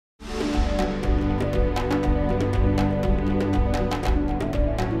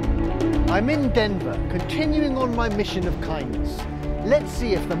I'm in Denver, continuing on my mission of kindness. Let's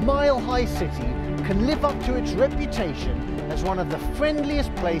see if the Mile High City can live up to its reputation as one of the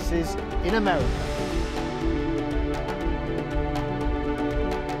friendliest places in America.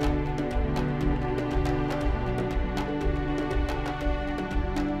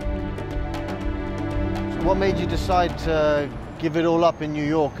 So what made you decide to give it all up in New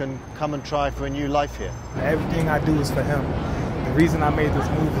York and come and try for a new life here? Everything I do is for him. The reason I made this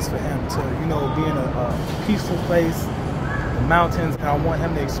move is for him to, be in a peaceful place, the mountains, and I want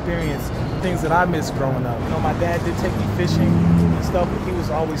him to experience things that I missed growing up. My dad did take me fishing and stuff, but he was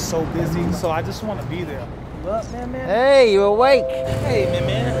always so busy, so I just want to be there. What up, man? Hey, you awake? Hey,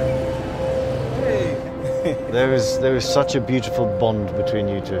 man. Hey. There is such a beautiful bond between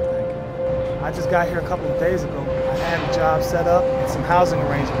you two. I just got here a couple of days ago. I had a job set up and some housing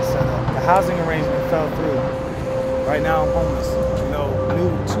arrangements set up. The housing arrangement fell through. Right now I'm homeless, new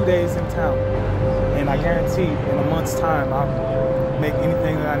 2 days in town. And I guarantee in a month's time, I'll make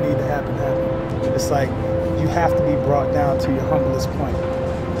anything that I need to happen. It's like you have to be brought down to your humblest point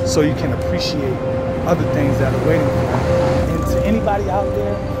so you can appreciate other things that are waiting for you. And to anybody out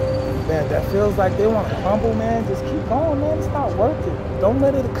there that feels like they want to humble, man, just keep going, man. It's not worth it. Don't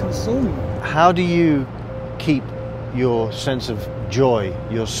let it consume you. How do you keep your sense of joy,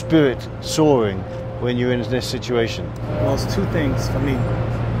 your spirit soaring when you're in this situation? Well, it's two things for me.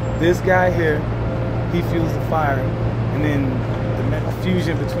 This guy here, he fuels the fire, and then the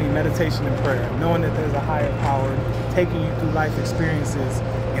fusion between meditation and prayer, knowing that there's a higher power taking you through life experiences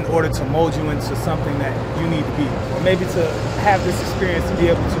in order to mold you into something that you need to be. Or maybe to have this experience to be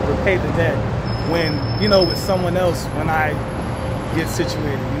able to repay the debt when, with someone else, when I get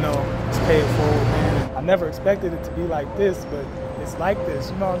situated, it's pay it forward, man. I never expected it to be like this, but it's like this,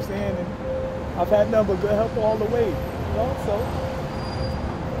 you know what I'm saying? And I've had nothing but good help all the way, so.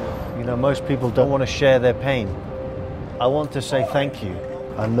 Most people don't want to share their pain. I want to say thank you.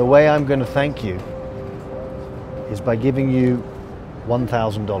 And the way I'm going to thank you is by giving you $1,000. You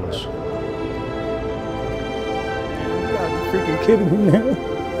gotta be freaking kidding me, man.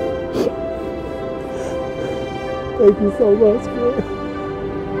 Thank you so much, man.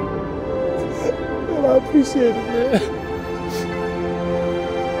 And I appreciate it, man.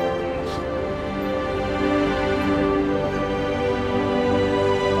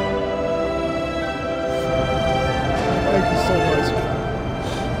 Thank you so much.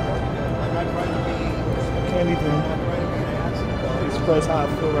 I can't even express how I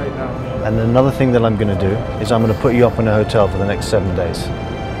feel right now, man. And another thing that I'm going to do is I'm going to put you up in a hotel for the next 7 days.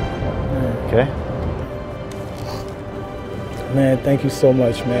 Okay? Man, thank you so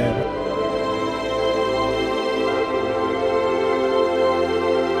much, man.